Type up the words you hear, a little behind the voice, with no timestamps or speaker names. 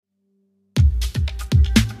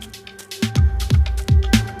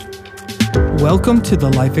Welcome to the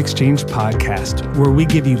Life Exchange Podcast, where we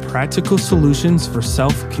give you practical solutions for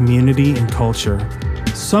self, community, and culture.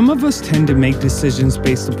 Some of us tend to make decisions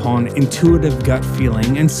based upon intuitive gut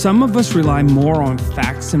feeling, and some of us rely more on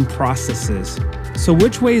facts and processes. So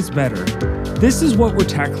which way is better? This is what we're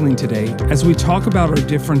tackling today as we talk about our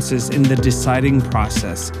differences in the deciding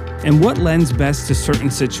process and what lends best to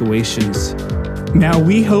certain situations. Now,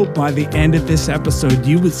 we hope by the end of this episode,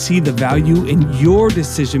 you would see the value in your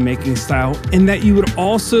decision-making style and that you would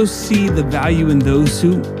also see the value in those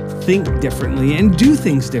who think differently and do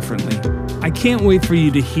things differently. I can't wait for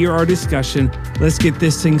you to hear our discussion. Let's get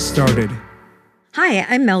this thing started. Hi,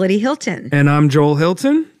 I'm Melody Hilton. And I'm Joel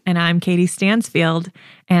Hilton. And I'm Katie Stansfield.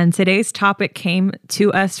 And today's topic came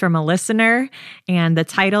to us from a listener, and the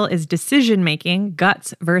title is Decision Making,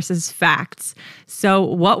 Guts versus Facts. So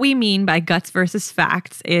what we mean by guts versus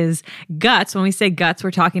facts is guts. When we say guts,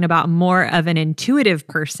 we're talking about more of an intuitive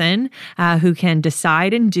person who can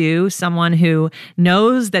decide and do, someone who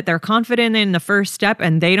knows that they're confident in the first step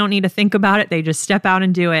and they don't need to think about it. They just step out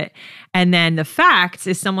and do it. And then the facts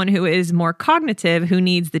is someone who is more cognitive, who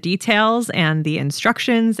needs the details and the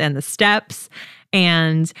instructions and the steps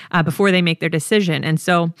and before they make their decision. And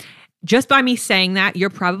so just by me saying that, you're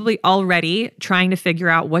probably already trying to figure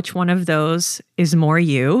out which one of those is more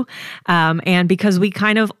you. And because we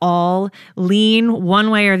kind of all lean one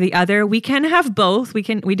way or the other, we can have both.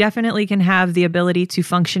 We definitely can have the ability to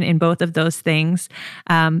function in both of those things.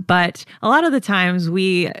 But a lot of the times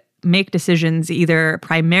we make decisions either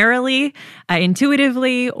primarily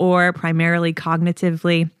intuitively or primarily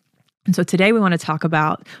cognitively. And so today we want to talk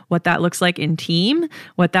about what that looks like in team,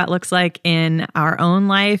 what that looks like in our own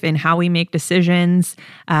life and how we make decisions.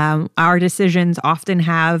 Our decisions often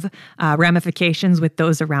have ramifications with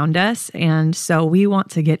those around us. And so we want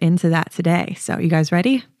to get into that today. So you guys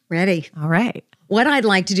ready? Ready. All right. What I'd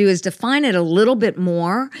like to do is define it a little bit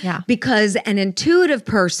more, because an intuitive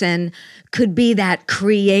person could be that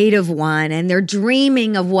creative one, and they're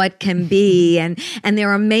dreaming of what can be, and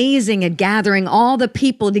they're amazing at gathering all the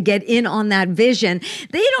people to get in on that vision.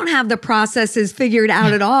 They don't have the processes figured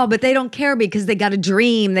out at all, but they don't care because they got a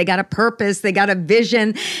dream, they got a purpose, they got a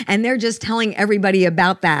vision, and they're just telling everybody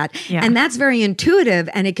about that. Yeah. And that's very intuitive,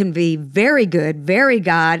 and it can be very good, very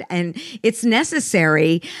God, and it's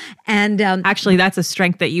necessary. And actually, that's a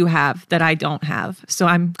strength that you have that I don't have. So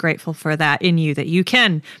I'm grateful for that in you, that you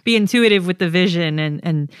can be intuitive with the vision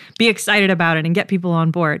and be excited about it and get people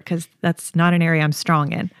on board, because that's not an area I'm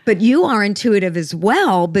strong in. But you are intuitive as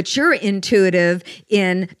well, but you're intuitive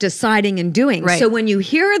in deciding and doing. Right. So when you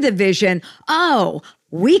hear the vision,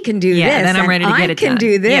 we can do this. Then I'm ready to get it done. I can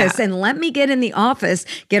do this, and let me get in the office,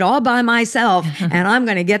 get all by myself, and I'm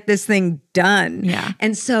going to get this thing done. Yeah.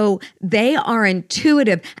 And so they are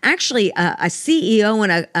intuitive. Actually, a CEO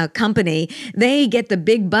in a company, they get the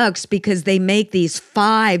big bucks because they make these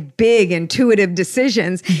 5 big intuitive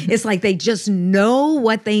decisions. It's like they just know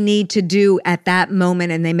what they need to do at that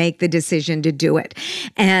moment, and they make the decision to do it.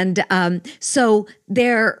 And so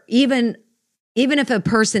they're even if a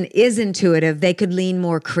person is intuitive, they could lean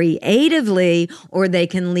more creatively, or they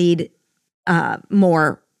can lead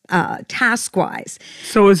more task-wise.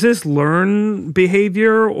 So is this learned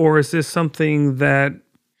behavior, or is this something that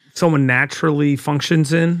someone naturally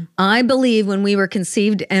functions in? I believe when we were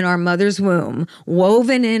conceived in our mother's womb,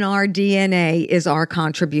 woven in our DNA is our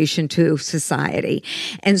contribution to society.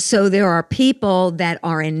 And so there are people that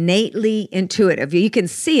are innately intuitive. You can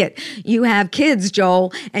see it. You have kids,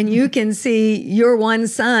 Joel, and you can see your one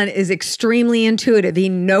son is extremely intuitive. He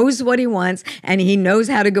knows what he wants, and he knows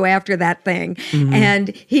how to go after that thing. Mm-hmm. And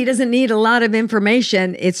he doesn't need a lot of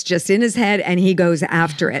information. It's just in his head, and he goes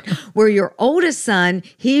after it. Where your oldest son,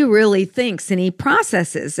 he really thinks and he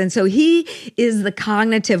processes. And so he is the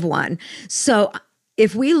cognitive one. So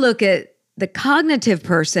if we look at the cognitive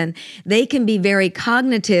person, they can be very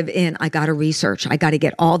cognitive in, I got to research. I got to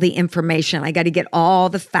get all the information. I got to get all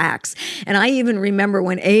the facts. And I even remember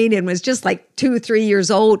when Aiden was just like 2 or 3 years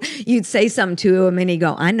old, you'd say something to him and he'd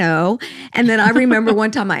go, I know. And then I remember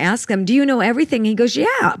one time I asked him, do you know everything? He goes,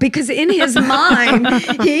 yeah, because in his mind,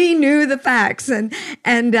 he knew the facts.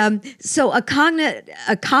 And so a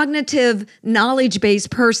cognitive knowledge-based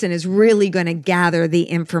person is really going to gather the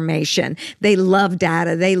information. They love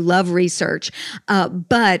data. They love research.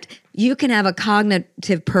 But you can have a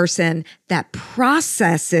cognitive person that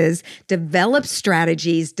processes, develops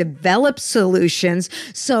strategies, develops solutions.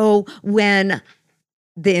 So when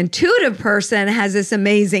the intuitive person has this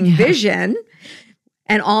amazing vision,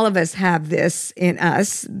 and all of us have this in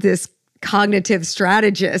us, this cognitive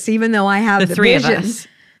strategist, even though I have the three vision. Of us.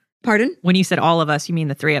 Pardon? When you said all of us, you mean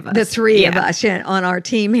the three of us. The three of us on our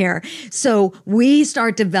team here. So we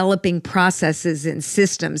start developing processes and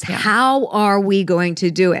systems. Yeah. How are we going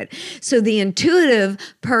to do it? So the intuitive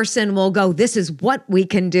person will go, this is what we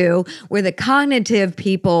can do, where the cognitive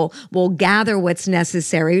people will gather what's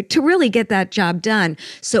necessary to really get that job done.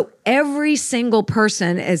 So every single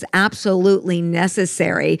person is absolutely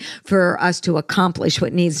necessary for us to accomplish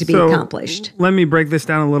what needs to be accomplished. Let me break this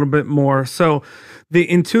down a little bit more. So the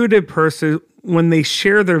intuitive person, when they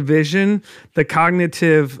share their vision, the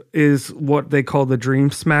cognitive is what they call the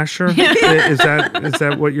dream smasher. Is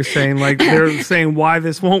that what you're saying? Like they're saying why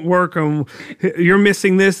this won't work, and you're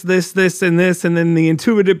missing this, and this, and then the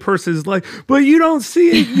intuitive person is like, but you don't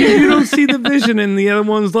see it. You don't see the vision, and the other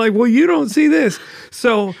one's like, well, you don't see this.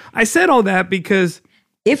 So I said all that because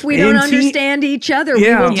if we don't understand each other,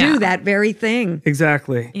 we will do that very thing.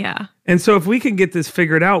 Exactly. Yeah. And so if we can get this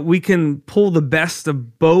figured out, we can pull the best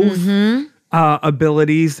of both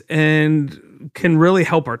abilities and can really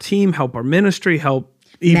help our team, help our ministry, help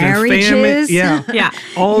even marriages. Family. Yeah.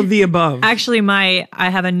 All of the above. Actually, I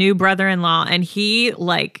have a new brother-in-law, and he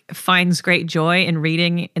finds great joy in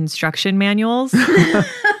reading instruction manuals,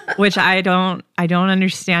 which I don't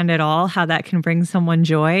understand at all how that can bring someone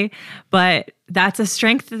joy, but that's a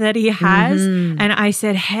strength that he has. And I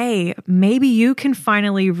said, hey, maybe you can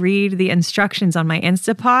finally read the instructions on my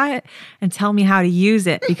Instapot and tell me how to use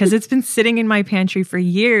it, because it's been sitting in my pantry for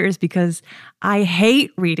years because I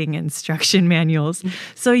hate reading instruction manuals.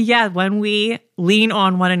 So yeah, when we lean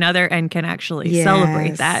on one another and can actually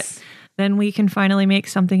celebrate that, then we can finally make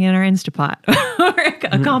something in our Instapot or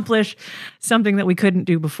accomplish something that we couldn't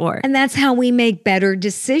do before. And that's how we make better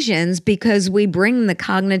decisions, because we bring the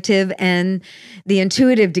cognitive and the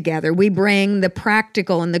intuitive together. We bring the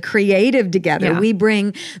practical and the creative together. Yeah. We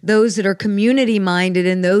bring those that are community-minded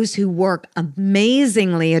and those who work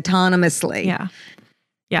amazingly autonomously. Yeah.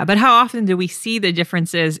 Yeah, but how often do we see the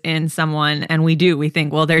differences in someone, and we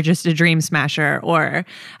think, well, they're just a dream smasher, or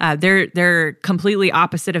they're completely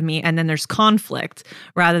opposite of me, and then there's conflict,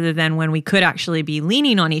 rather than when we could actually be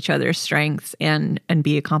leaning on each other's strengths and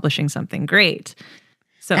be accomplishing something great.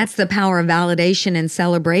 So that's the power of validation and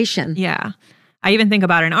celebration. Yeah. I even think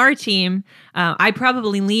about in our team, I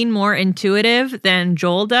probably lean more intuitive than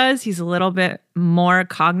Joel does. He's a little bit more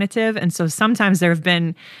cognitive. And so sometimes there have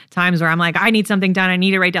been times where I'm like, I need something done. I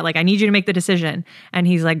need it right now. Like, I need you to make the decision. And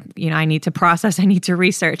he's like, I need to process. I need to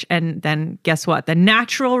research. And then guess what? The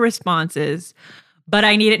natural response is, but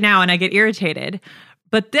I need it now. And I get irritated.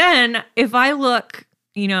 But then if I look,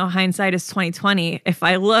 hindsight is 20/20. If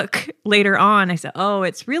I look later on, I say, oh,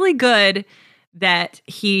 it's really good that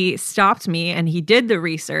he stopped me and he did the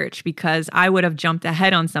research, because I would have jumped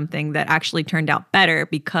ahead on something that actually turned out better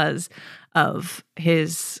because of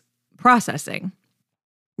his processing.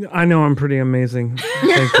 I know I'm pretty amazing.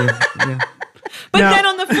 Thank you. Yeah. But then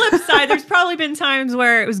on the flip side, there's probably been times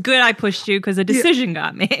where it was good I pushed you because a decision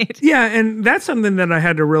got made. Yeah, and that's something that I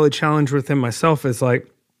had to really challenge within myself, is like,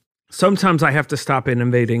 sometimes I have to stop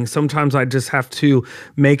innovating. Sometimes I just have to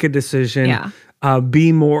make a decision. Yeah.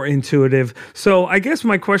 Be more intuitive. So I guess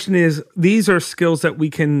my question is, these are skills that we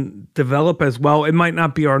can develop as well. It might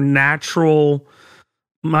not be our natural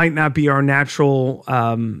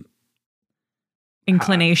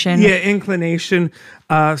inclination. Inclination.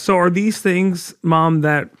 So are these things, Mom,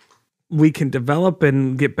 that we can develop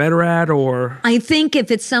and get better at? Or I think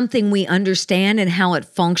if it's something we understand and how it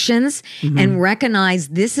functions and recognize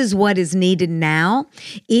this is what is needed now,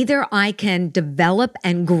 either I can develop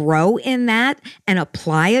and grow in that and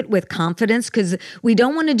apply it with confidence, because we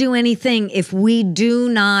don't want to do anything if we do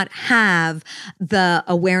not have the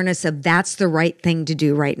awareness of that's the right thing to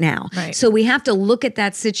do right now. Right. So we have to look at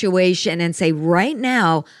that situation and say, right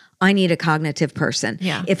now, I need a cognitive person.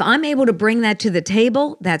 Yeah. If I'm able to bring that to the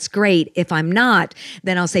table, that's great. If I'm not,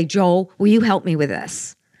 then I'll say, Joel, will you help me with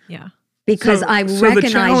this? Yeah. Because I recognize the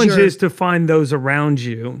challenge is to find those around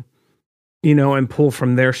you, and pull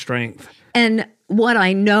from their strength. And what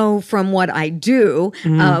I know from what I do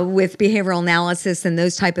with behavioral analysis and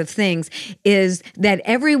those type of things is that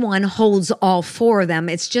everyone holds all four of them.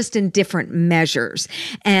 It's just in different measures.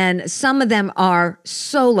 And some of them are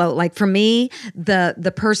so low. Like for me,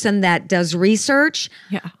 the person that does research,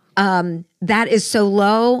 that is so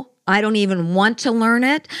low. I don't even want to learn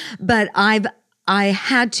it, but I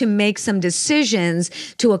had to make some decisions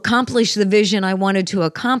to accomplish the vision I wanted to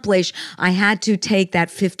accomplish. I had to take that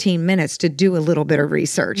 15 minutes to do a little bit of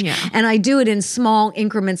research. Yeah. And I do it in small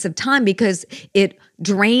increments of time because it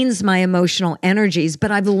drains my emotional energies,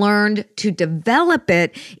 but I've learned to develop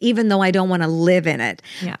it even though I don't want to live in it.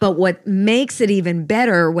 Yeah. But what makes it even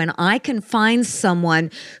better when I can find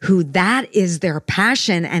someone who that is their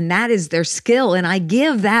passion and that is their skill, and I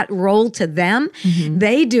give that role to them,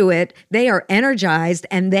 they do it, they are energized,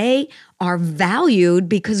 and they are valued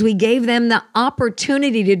because we gave them the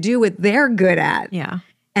opportunity to do what they're good at. Yeah.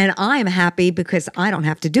 And I'm happy because I don't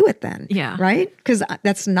have to do it then. Yeah. Right? Because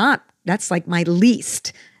that's like my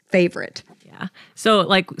least favorite. Yeah.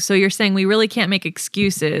 So you're saying we really can't make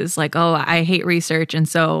excuses like, oh, I hate research, and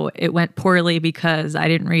so it went poorly because I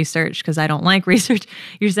didn't research because I don't like research.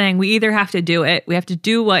 You're saying we either have to do it, we have to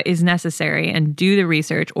do what is necessary and do the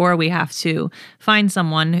research, or we have to find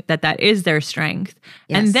someone that is their strength.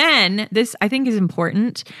 Yes. And then this, I think, is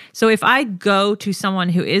important. So if I go to someone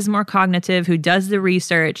who is more cognitive, who does the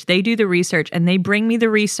research, they do the research, and they bring me the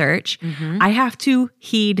research, I have to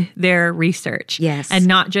heed their research. Yes. And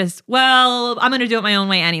not just, well, I'm going to do it my own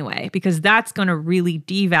way anyway, because that's going to really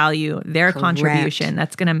devalue their contribution.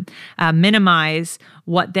 That's going to minimize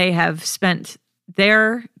what they have spent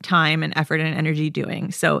their time and effort and energy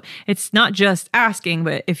doing. So it's not just asking,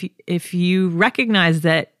 but if you recognize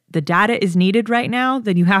that the data is needed right now,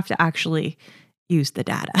 then you have to actually use the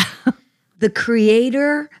data. The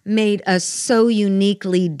Creator made us so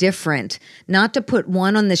uniquely different, not to put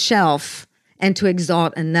one on the shelf and to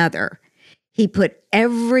exalt another. He put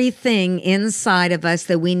everything inside of us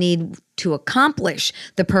that we need to accomplish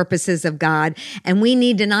the purposes of God. And we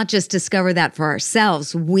need to not just discover that for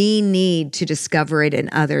ourselves, we need to discover it in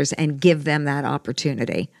others and give them that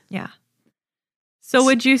opportunity. Yeah. So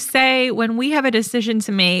would you say when we have a decision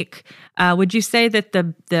to make, would you say that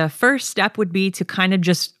the first step would be to kind of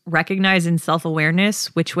just recognize in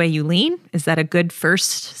self-awareness which way you lean? Is that a good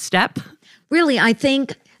first step? Really, I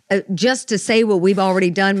think just to say what we've already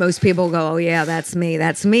done, most people go, oh yeah, that's me,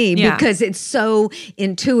 Yeah. because it's so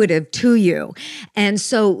intuitive to you. And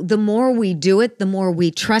so the more we do it, the more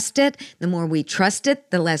we trust it. The more we trust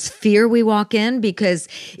it, the less fear we walk in, because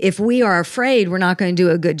if we are afraid we're not going to do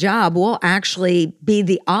a good job, we'll actually be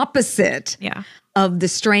the opposite. Yeah. Of the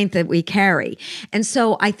strength that we carry. And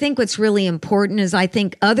so I think what's really important is I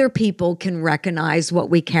think other people can recognize what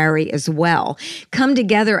we carry as well. Come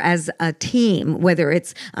together as a team, whether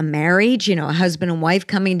it's a marriage, a husband and wife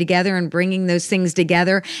coming together and bringing those things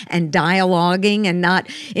together and dialoguing and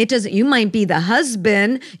you might be the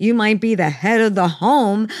husband, you might be the head of the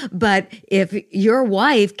home, but if your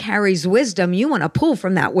wife carries wisdom, you want to pull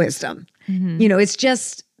from that wisdom. It's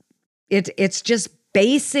just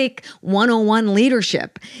basic 101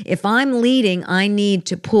 leadership. If I'm leading, I need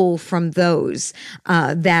to pull from those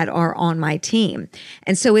that are on my team.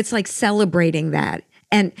 And so it's like celebrating that.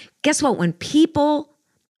 And guess what? When people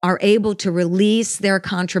are able to release their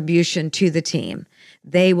contribution to the team,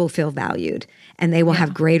 they will feel valued and they will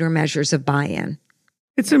have greater measures of buy-in.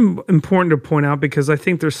 It's important to point out because I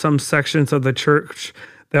think there's some sections of the church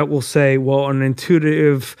that will say, well, an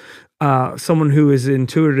intuitive someone who is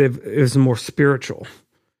intuitive is more spiritual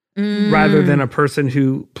rather than a person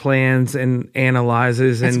who plans and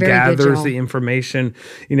analyzes and gathers the information.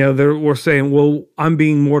 We're saying, well, I'm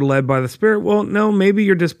being more led by the Spirit. Well, no, maybe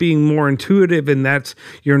you're just being more intuitive and that's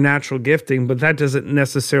your natural gifting, but that doesn't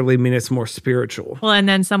necessarily mean it's more spiritual. Well, and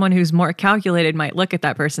then someone who's more calculated might look at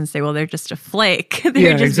that person and say, well, they're just a flake.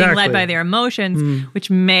 They're just being led by their emotions, which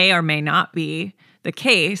may or may not be the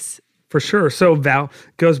case. For sure. So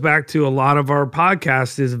goes back to a lot of our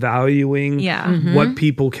podcast is valuing what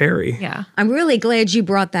people carry. Yeah. I'm really glad you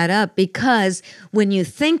brought that up because when you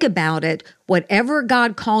think about it, whatever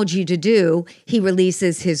God called you to do, He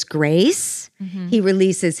releases His grace. He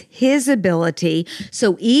releases His ability.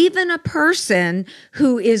 So even a person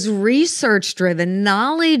who is research-driven,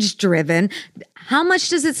 knowledge-driven, how much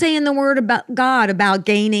does it say in the Word about God about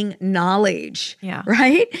gaining knowledge? Yeah.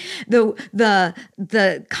 Right?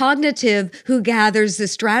 The cognitive who gathers the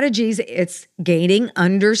strategies, it's gaining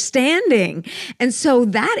understanding. And so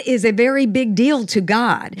that is a very big deal to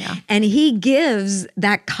God. Yeah. And He gives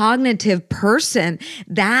that cognitive person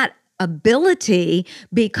that ability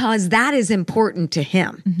because that is important to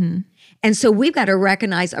Him. And so we've got to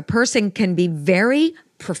recognize a person can be very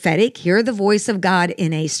prophetic, hear the voice of God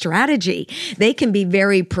in a strategy. They can be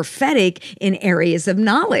very prophetic in areas of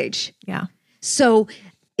knowledge. Yeah. So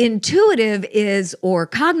intuitive or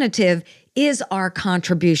cognitive is our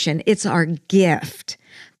contribution. It's our gift.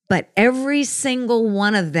 But every single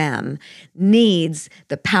one of them needs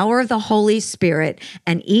the power of the Holy Spirit,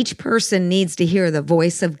 and each person needs to hear the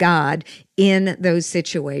voice of God in those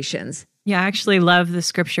situations. Yeah, I actually love the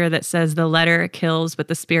scripture that says the letter kills, but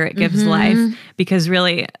the spirit gives life, because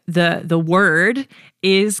really the word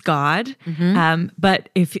is God. But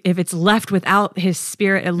if it's left without his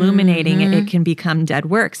spirit illuminating it, it can become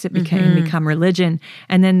dead works. It can become religion.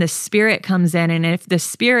 And then the spirit comes in. And if the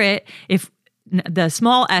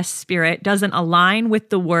small s spirit doesn't align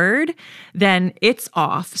with the word, then it's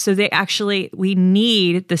off. So we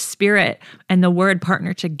need the spirit and the word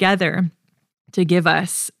partner together to give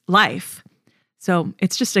us life. So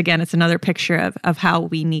it's just, again, it's another picture of how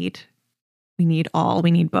we need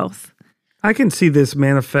both. I can see this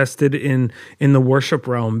manifested in the worship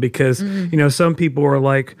realm because, some people are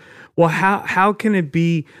like, well, how can it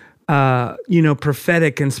be,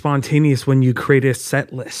 prophetic and spontaneous when you create a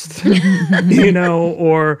set list,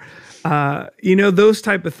 or those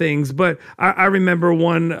type of things. But I remember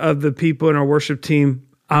one of the people in our worship team,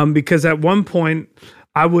 because at one point,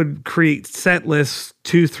 I would create set lists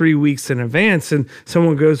 2-3 weeks in advance. And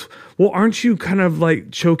someone goes, well, aren't you kind of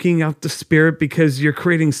like choking out the spirit because you're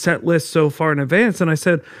creating set lists so far in advance? And I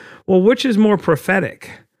said, well, which is more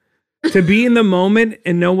prophetic? To be in the moment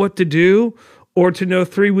and know what to do, or to know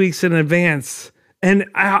 3 weeks in advance? And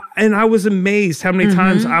I was amazed how many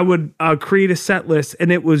times I would create a set list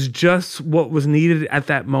and it was just what was needed at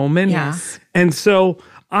that moment. Yes. And so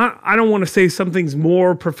I don't want to say something's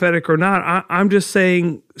more prophetic or not. I'm just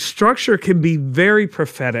saying structure can be very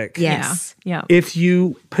prophetic. Yes. Yeah. If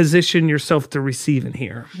you position yourself to receive and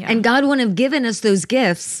hear. Yeah. And God wouldn't have given us those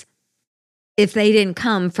gifts if they didn't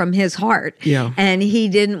come from his heart. Yeah. And he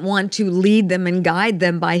didn't want to lead them and guide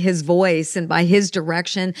them by his voice and by his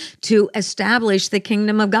direction to establish the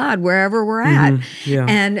kingdom of God wherever we're at. Yeah.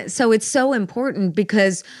 And so it's so important,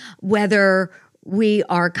 because whether we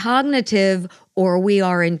are cognitive or we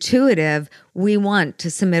are intuitive, we want to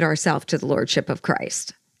submit ourselves to the lordship of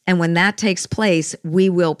Christ. And when that takes place, we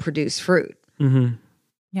will produce fruit.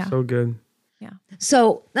 Yeah. So good. Yeah.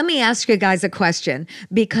 So let me ask you guys a question,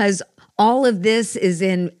 because all of this is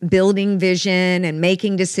in building vision and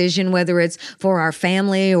making decision, whether it's for our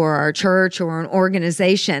family or our church or an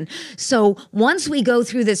organization. So once we go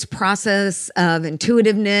through this process of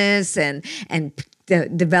intuitiveness and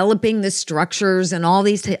developing the structures and all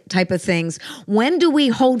these type of things, when do we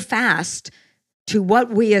hold fast to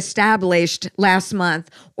what we established last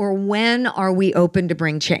month, or when are we open to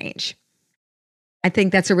bring change? I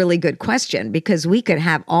think that's a really good question, because we could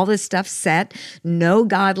have all this stuff set, know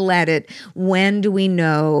God led it. When do we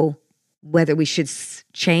know whether we should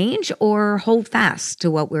change or hold fast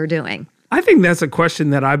to what we're doing? I think that's a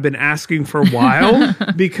question that I've been asking for a while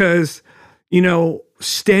because,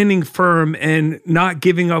 standing firm and not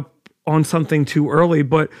giving up on something too early.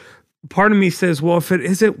 But part of me says, well, if it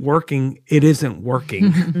isn't working, it isn't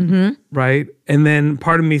working. Right. And then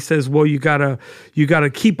part of me says, well, you gotta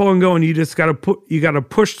keep on going. You just gotta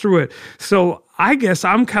push through it. So I guess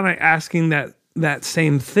I'm kind of asking that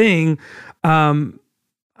same thing.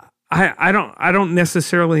 I don't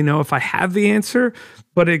necessarily know if I have the answer,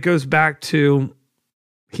 but it goes back to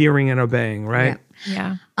hearing and obeying, right?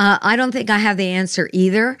 Yeah. I don't think I have the answer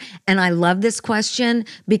either. And I love this question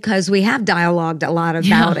because we have dialogued a lot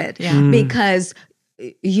about it. Yeah. Because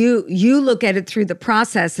you look at it through the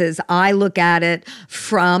processes. I look at it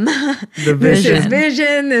from The this vision. is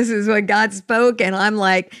vision. This is what God spoke. And I'm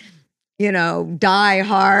like, die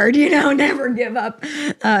hard, never give up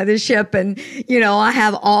the ship. And, I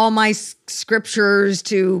have all my scriptures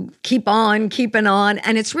to keep on keeping on.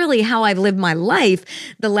 And it's really how I've lived my life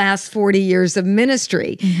the last 40 years of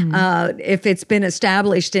ministry. If it's been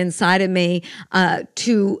established inside of me,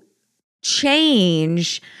 to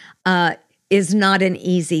change is not an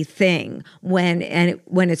easy thing when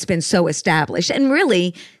it's been so established. And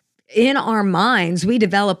really, in our minds, we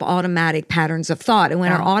develop automatic patterns of thought. And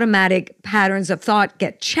when our automatic patterns of thought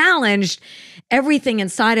get challenged, everything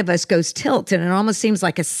inside of us goes tilt, and it almost seems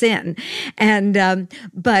like a sin. And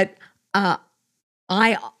but I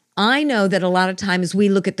know that a lot of times we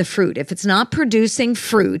look at the fruit. If it's not producing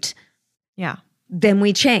fruit, then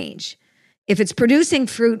we change. If it's producing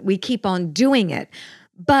fruit, we keep on doing it.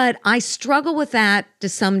 But I struggle with that to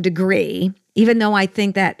some degree, even though I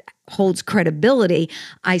think that holds credibility.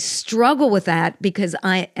 I struggle with that because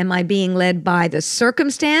am I being led by the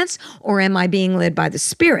circumstance, or am I being led by the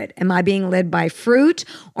Spirit? Am I being led by fruit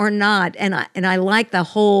or not? And I like the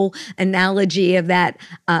whole analogy of that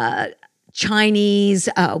Chinese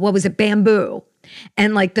bamboo,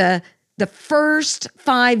 and like the first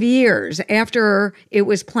 5 years after it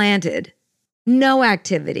was planted, no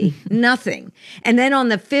activity, nothing. And then on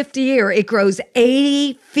the 5th year, it grows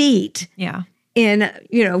 80 feet. Yeah. In,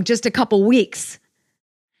 just a couple weeks.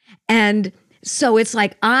 And So it's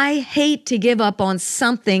like, I hate to give up on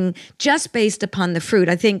something just based upon the fruit.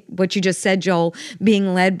 I think what you just said, Joel,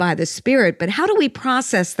 being led by the Spirit, but how do we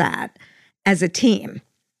process that as a team?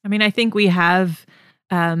 I mean, I think we have,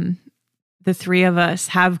 the three of us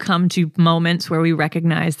have come to moments where we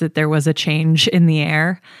recognized that there was a change in the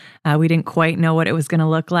air. We didn't quite know what it was going to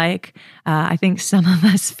look like. I think some of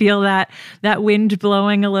us feel that wind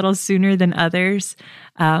blowing a little sooner than others.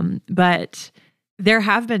 But there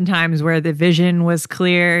have been times where the vision was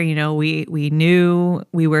clear. You know, we knew,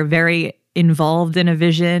 we were very involved in a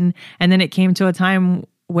vision. And then it came to a time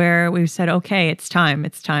where we said, okay, it's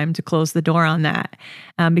time to close the door on that.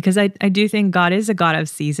 Because I do think God is a God of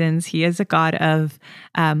seasons. He is a God of,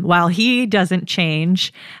 while he doesn't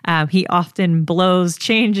change, he often blows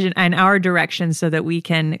change in our direction so that we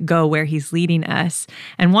can go where he's leading us.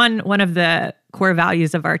 And one of the core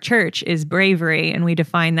values of our church is bravery. And we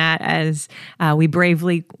define that as we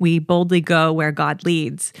boldly go where God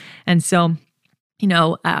leads. And so, you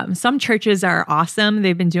know, some churches are awesome.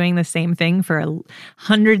 They've been doing the same thing for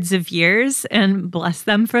hundreds of years, and bless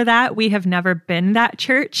them for that. We have never been that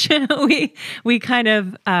church. we kind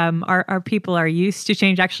of, our people are used to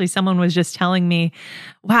change. Actually, someone was just telling me,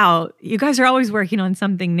 wow, you guys are always working on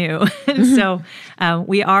something new. And so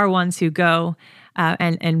we are ones who go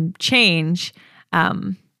and change.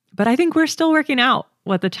 But I think we're still working out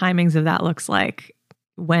what the timings of that looks like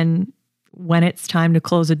when it's time to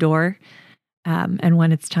close a door. And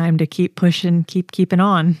when it's time to keep pushing, keeping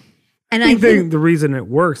on. And I think the reason it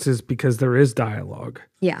works is because there is dialogue.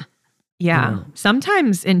 Yeah. Yeah.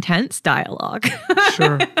 Sometimes intense dialogue.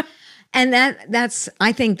 Sure. And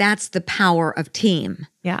I think that's the power of team.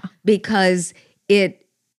 Yeah. Because it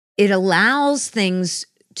allows things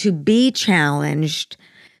to be challenged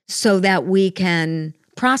so that we can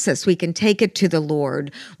process, we can take it to the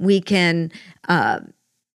Lord, we can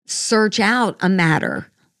search out a matter.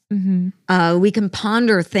 Mm-hmm. We can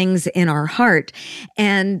ponder things in our heart.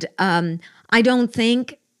 And I don't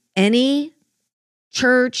think any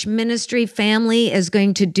church, ministry, family is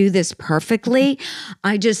going to do this perfectly.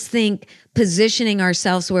 I just think positioning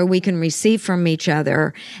ourselves where we can receive from each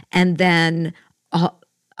other and then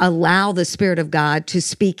allow the Spirit of God to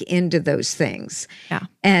speak into those things. Yeah.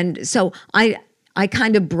 And so I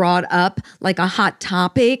kind of brought up like a hot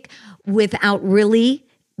topic without really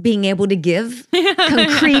being able to give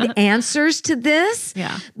concrete answers to this,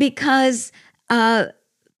 because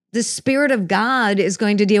the Spirit of God is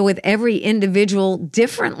going to deal with every individual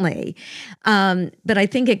differently. But I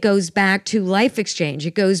think it goes back to life exchange.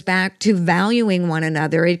 It goes back to valuing one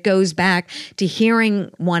another. It goes back to hearing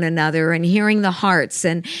one another and hearing the hearts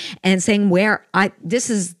and saying this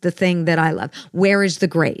is the thing that I love. Where is the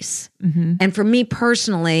grace? Mm-hmm. And for me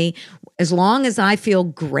personally, as long as I feel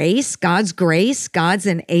grace, God's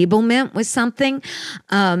enablement with something,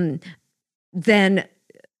 then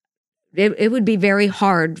it would be very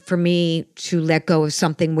hard for me to let go of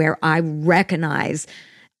something where I recognize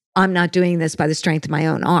I'm not doing this by the strength of my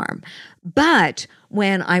own arm. But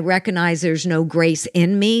when I recognize there's no grace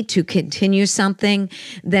in me to continue something,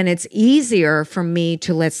 then it's easier for me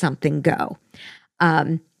to let something go.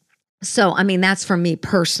 So, I mean, that's for me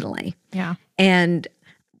personally. Yeah. And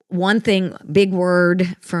one thing, big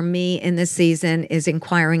word for me in this season is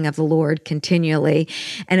inquiring of the Lord continually.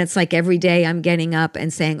 And it's like every day I'm getting up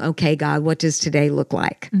and saying, okay, God, what does today look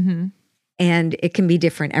like? Mm-hmm. And it can be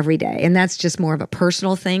different every day. And that's just more of a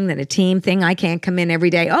personal thing than a team thing. I can't come in every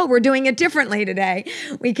day, oh, we're doing it differently today.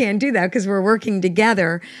 We can't do that because we're working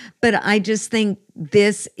together. But I just think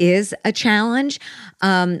this is a challenge.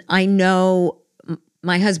 I know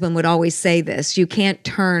my husband would always say this, you can't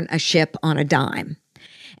turn a ship on a dime.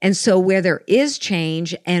 And so where there is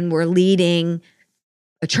change and we're leading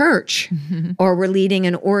a church or we're leading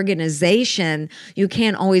an organization, you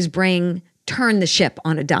can't always turn the ship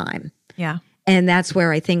on a dime. Yeah. And that's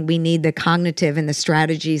where I think we need the cognitive and the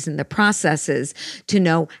strategies and the processes to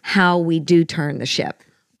know how we do turn the ship.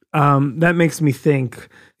 That makes me think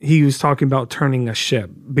he was talking about turning a ship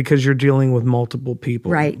because you're dealing with multiple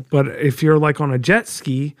people. Right. But if you're like on a jet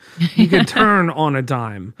ski, you can turn on a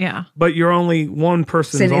dime. Yeah. But you're only one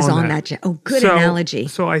person on that jet. Oh, good analogy.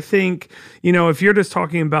 So I think, if you're just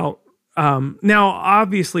talking about, now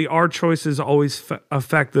obviously our choices always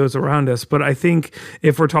affect those around us. But I think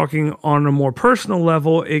if we're talking on a more personal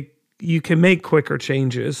level, you can make quicker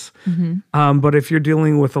changes. Mm-hmm. But if you're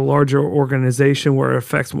dealing with a larger organization where it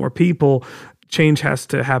affects more people, change has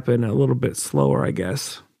to happen a little bit slower, I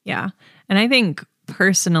guess. Yeah. And I think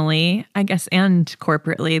personally, I guess, and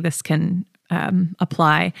corporately, this can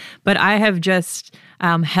apply. But I have just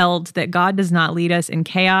held that God does not lead us in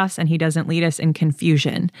chaos and he doesn't lead us in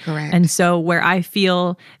confusion. Correct. And so where I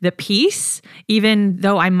feel the peace, even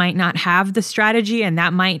though I might not have the strategy, and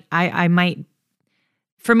that I might,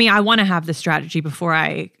 for me, I want to have the strategy before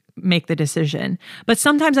I make the decision. But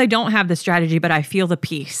sometimes I don't have the strategy, but I feel the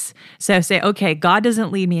peace. So I say, okay, God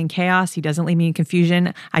doesn't lead me in chaos. He doesn't lead me in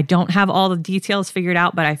confusion. I don't have all the details figured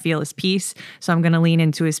out, but I feel his peace. So I'm going to lean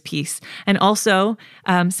into his peace. And also,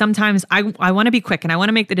 sometimes I want to be quick and I want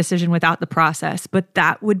to make the decision without the process, but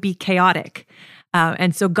that would be chaotic.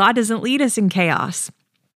 And so God doesn't lead us in chaos.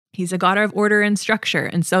 He's a God of order and structure.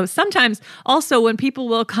 And so sometimes also when people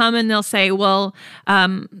will come and they'll say, well,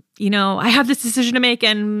 I have this decision to make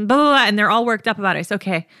and blah, blah, blah, and they're all worked up about it. It's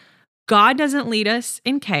okay. God doesn't lead us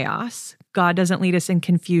in chaos. God doesn't lead us in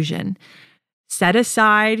confusion. Set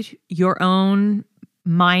aside your own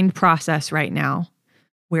mind process right now.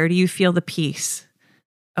 Where do you feel the peace?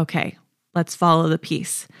 Okay, let's follow the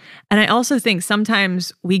peace. And I also think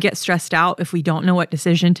sometimes we get stressed out if we don't know what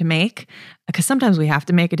decision to make, because sometimes we have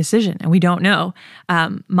to make a decision and we don't know.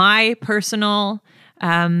 My personal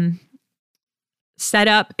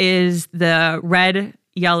setup is the red,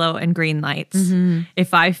 yellow, and green lights. Mm-hmm.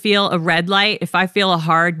 If I feel a red light, if I feel a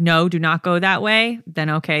hard no, do not go that way, then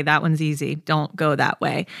okay, that one's easy. Don't go that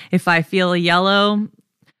way. If I feel a yellow,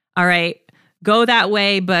 all right, go that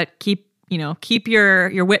way, but keep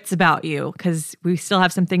your wits about you, because we still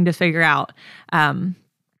have something to figure out. And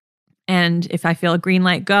if I feel a green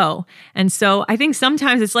light, go. And so I think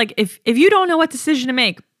sometimes it's like, if you don't know what decision to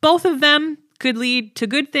make, both of them could lead to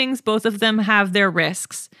good things. Both of them have their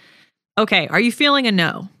risks. Okay. Are you feeling a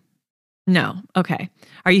no? No. Okay.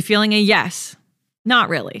 Are you feeling a yes? Not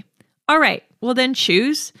really. All right. Well, then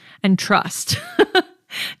choose and trust.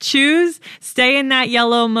 Choose, stay in that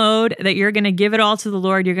yellow mode, that you're going to give it all to the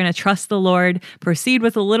Lord. You're going to trust the Lord, proceed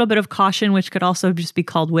with a little bit of caution, which could also just be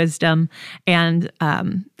called wisdom. And,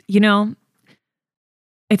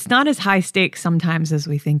 it's not as high stakes sometimes as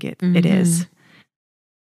we think it is.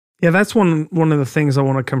 Yeah, that's one of the things I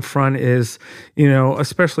want to confront is,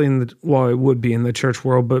 especially it would be in the church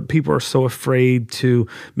world, but people are so afraid to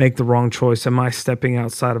make the wrong choice. Am I stepping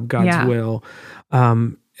outside of God's will?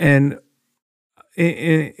 And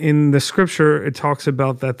in the scripture, it talks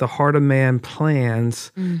about that the heart of man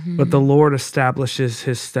plans, but the Lord establishes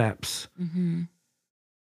his steps. Mm-hmm.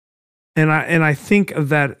 And I think of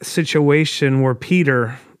that situation where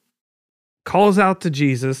Peter calls out to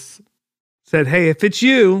Jesus, said, hey, if it's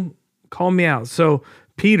you, call me out. So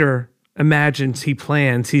Peter imagines, he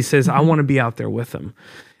plans, he says, I want to be out there with him.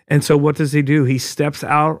 And so what does he do? He steps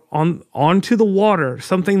out onto the water,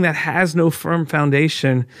 something that has no firm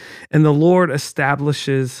foundation, and the Lord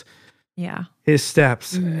establishes his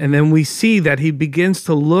steps. Mm-hmm. And then we see that he begins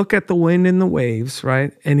to look at the wind and the waves,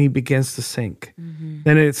 right? And he begins to sink. Mm-hmm.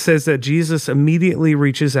 Then it says that Jesus immediately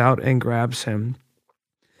reaches out and grabs him.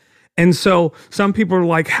 And so some people are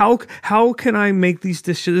like, how can I make these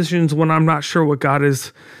decisions when I'm not sure what God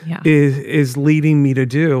is leading me to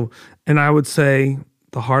do? And I would say,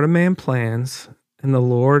 the heart of man plans and the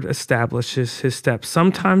Lord establishes his steps.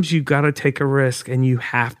 Sometimes you got to take a risk and you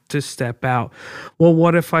have to step out. Well,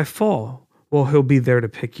 what if I fall? Well, he'll be there to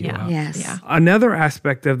pick you up. Yes. Yeah. Another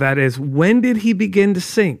aspect of that is, when did he begin to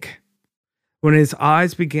sink? When his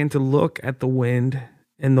eyes began to look at the wind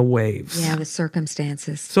and the waves. Yeah, the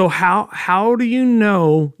circumstances. So how do you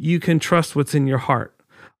know you can trust what's in your heart?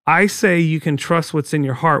 I say you can trust what's in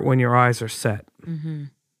your heart when your eyes are set. Mm-hmm.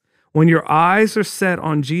 When your eyes are set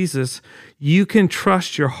on Jesus, you can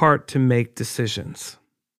trust your heart to make decisions.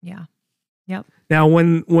 Yeah. Yep. Now,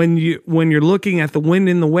 when you're looking at the wind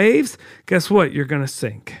and the waves, guess what? You're going to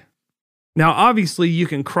sink. Now, obviously, you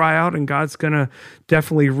can cry out and God's going to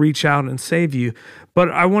definitely reach out and save you. But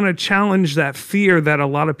I want to challenge that fear that a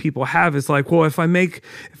lot of people have. Is like, well, if I make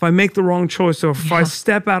the wrong choice, or if I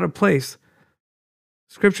step out of place,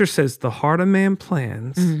 Scripture says the heart of man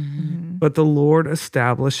plans, but the Lord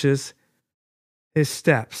establishes his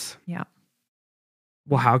steps. Yeah.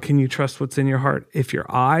 Well, how can you trust what's in your heart? If your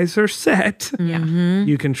eyes are set,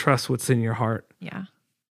 you can trust what's in your heart. Yeah.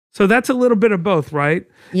 So that's a little bit of both, right?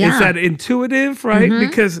 Yeah. Is that intuitive, right?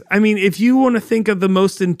 Because, if you want to think of the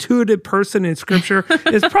most intuitive person in Scripture,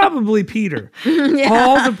 it's probably Peter.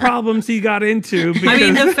 All the problems he got into.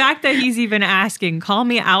 Because, the fact that he's even asking, call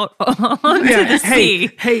me out onto the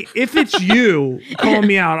sea. Hey, if it's you, call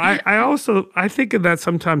me out. I think of that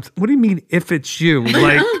sometimes. What do you mean, if it's you?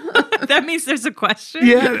 Like that means there's a question?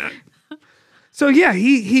 Yeah. So,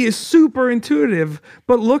 he is super intuitive,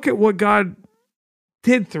 but look at what God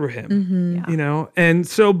did through him, and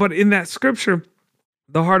so, but in that scripture,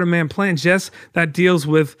 the Heart of Man plans. Yes, that deals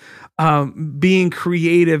with being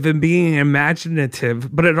creative and being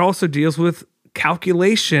imaginative, but it also deals with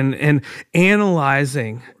calculation and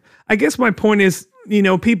analyzing. I guess my point is,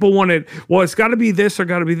 people want it, well, it's got to be this or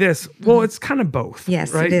got to be this. Well, it's kind of both.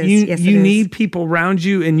 Yes, right? it is. You need people around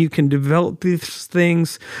you, and you can develop these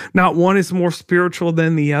things. Not one is more spiritual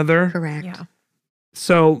than the other. Correct. Yeah.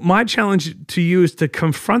 So my challenge to you is to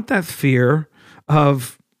confront that fear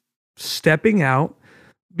of stepping out,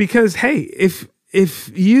 because, hey,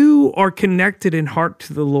 if you are connected in heart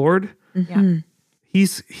to the Lord,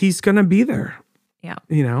 he's going to be there. Yeah.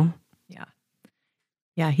 Yeah.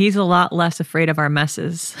 Yeah, he's a lot less afraid of our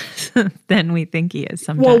messes than we think he is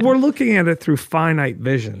sometimes. Well, we're looking at it through finite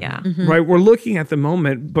vision. Yeah. Right? We're looking at the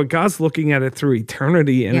moment, but God's looking at it through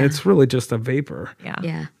eternity, and it's really just a vapor.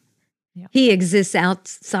 Yeah. He exists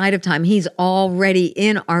outside of time. He's already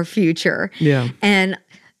in our future. Yeah. And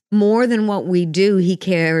more than what we do, he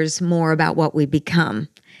cares more about what we become.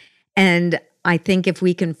 And I think if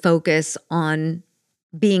we can focus on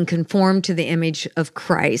being conformed to the image of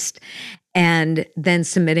Christ and then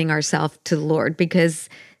submitting ourselves to the Lord, because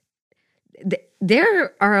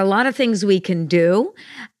there are a lot of things we can do,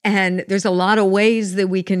 and there's a lot of ways that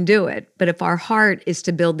we can do it. But if our heart is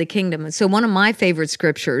to build the kingdom, and so one of my favorite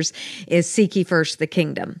scriptures is seek ye first the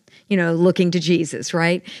kingdom, looking to Jesus,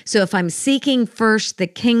 right? So if I'm seeking first the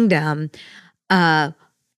kingdom,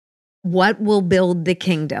 what will build the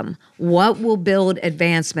kingdom? What will build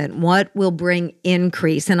advancement? What will bring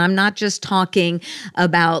increase? And I'm not just talking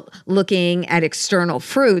about looking at external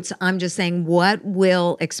fruits. I'm just saying what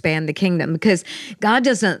will expand the kingdom, because God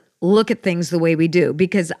doesn't look at things the way we do,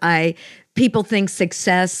 because people think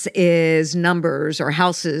success is numbers or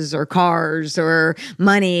houses or cars or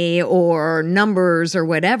money or numbers or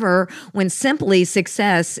whatever, when simply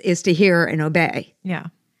success is to hear and obey. Yeah.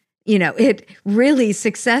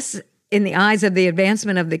 Success in the eyes of the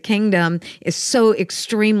advancement of the kingdom is so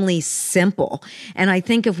extremely simple. And I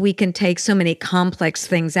think if we can take so many complex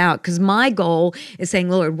things out, because my goal is saying,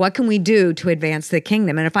 Lord, what can we do to advance the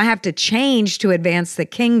kingdom? And if I have to change to advance the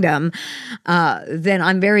kingdom, then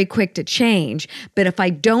I'm very quick to change. But if I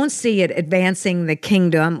don't see it advancing the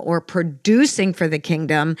kingdom or producing for the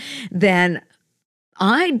kingdom, then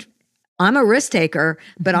I'm a risk taker,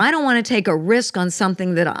 but I don't want to take a risk on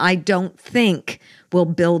something that I don't think will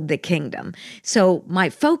build the kingdom. So my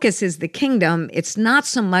focus is the kingdom. It's not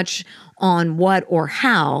so much on what or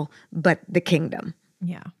how, but the kingdom.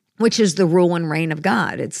 Yeah. Which is the rule and reign of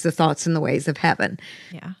God. It's the thoughts and the ways of heaven.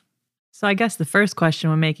 Yeah. So I guess the first question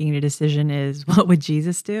when making a decision is, what would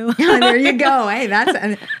Jesus do? There you go. Hey,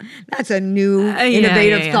 that's a new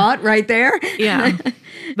innovative thought right there. Yeah.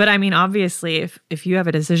 But I mean, obviously, if you have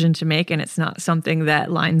a decision to make and it's not something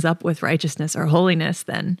that lines up with righteousness or holiness,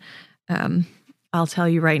 then I'll tell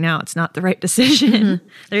you right now, it's not the right decision. Mm-hmm.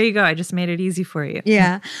 There you go. I just made it easy for you.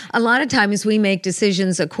 Yeah. A lot of times we make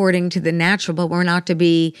decisions according to the natural, but we're not to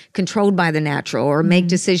be controlled by the natural or make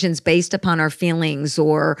decisions based upon our feelings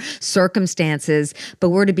or circumstances, but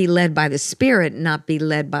we're to be led by the Spirit, not be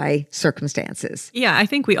led by circumstances. Yeah. I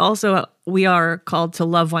think we are called to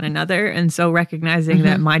love one another. And so recognizing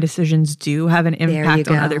that my decisions do have an impact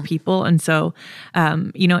on other people. And so,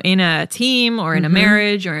 in a team or in a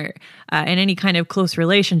marriage or in any kind of close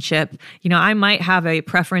relationship, I might have a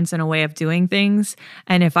preference and a way of doing things.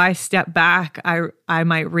 And if I step back, I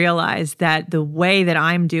might realize that the way that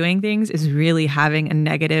I'm doing things is really having a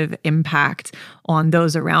negative impact on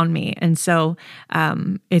those around me. And so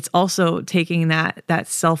it's also taking that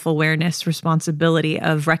self-awareness responsibility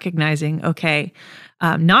of recognizing, okay,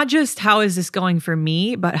 not just how is this going for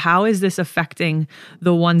me, but how is this affecting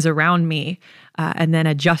the ones around me, and then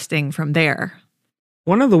adjusting from there.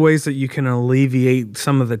 One of the ways that you can alleviate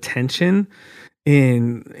some of the tension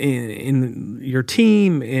in your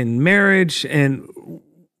team, in marriage, and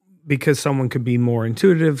because someone could be more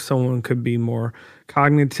intuitive, someone could be more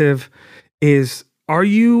cognitive, is, are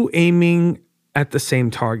you aiming at the same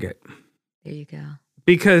target? There you go.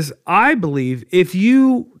 Because I believe if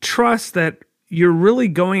you trust that you're really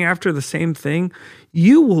going after the same thing,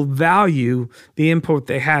 you will value the input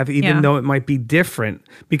they have, even though it might be different,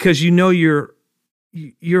 because you're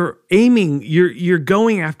aiming, you're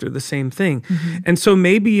going after the same thing. And so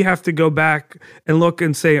maybe you have to go back and look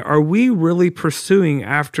and say, are we really pursuing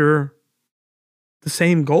after the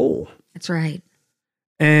same goal? That's right.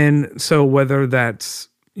 And so whether that's,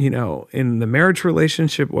 in the marriage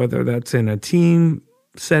relationship, whether that's in a team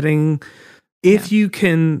setting, if you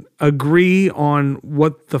can agree on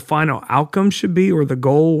what the final outcome should be, or the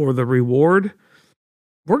goal or the reward,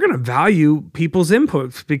 we're going to value people's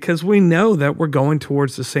inputs because we know that we're going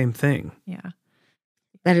towards the same thing. Yeah.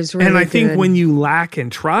 That is really And I think good. when you lack in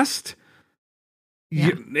trust,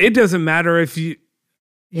 it doesn't matter if you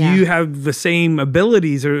have the same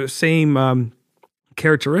abilities or same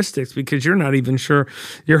characteristics, because you're not even sure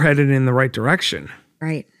you're headed in the right direction.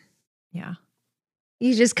 Right. Yeah.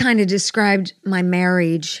 You just kind of described my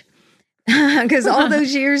marriage, because all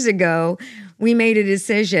those years ago, we made a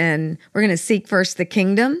decision. We're going to seek first the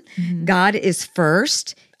kingdom. Mm-hmm. God is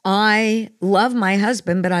first. I love my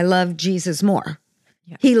husband, but I love Jesus more.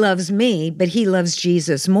 Yeah. He loves me, but he loves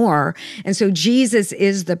Jesus more. And so Jesus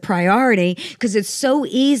is the priority, because it's so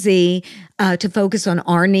easy to focus on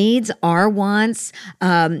our needs, our wants.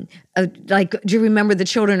 Like, do you remember the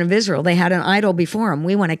children of Israel? They had an idol before them.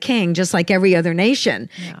 We want a king, just like every other nation.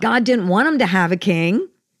 Yeah. God didn't want them to have a king.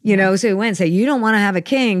 You know, so he went and said, you don't want to have a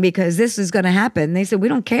king because this is going to happen. They said, we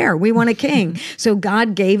don't care. We want a king. So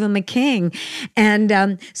God gave him a king.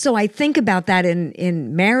 And so I think about that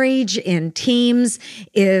in marriage, in teams.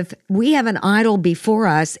 If we have an idol before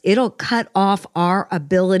us, it'll cut off our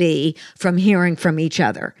ability from hearing from each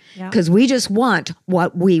other, because we just want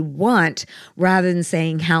what we want rather than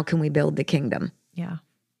saying, how can we build the kingdom? Yeah.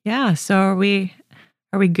 Yeah. So are we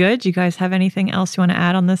good? Do you guys have anything else you want to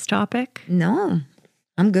add on this topic? No.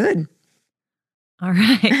 I'm good. All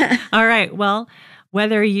right. All right. Well,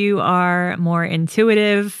 whether you are more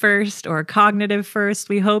intuitive first or cognitive first,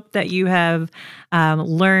 we hope that you have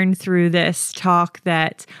learned through this talk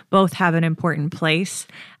that both have an important place,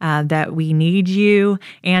 that we need you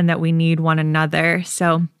and that we need one another.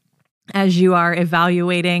 So as you are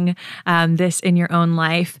evaluating this in your own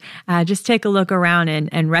life, just take a look around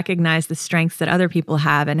and recognize the strengths that other people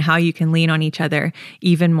have and how you can lean on each other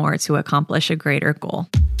even more to accomplish a greater goal.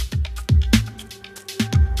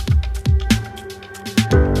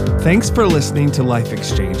 Thanks for listening to Life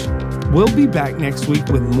Exchange. We'll be back next week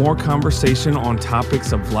with more conversation on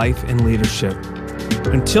topics of life and leadership.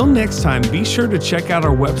 Until next time, be sure to check out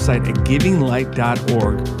our website at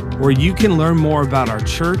givinglight.org, where you can learn more about our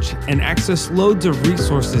church and access loads of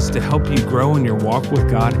resources to help you grow in your walk with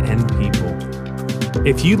God and people.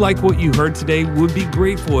 If you like what you heard today, we'd be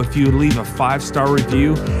grateful if you would leave a 5-star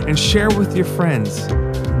review and share with your friends.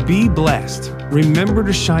 Be blessed. Remember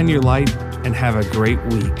to shine your light and have a great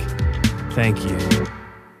week. Thank you.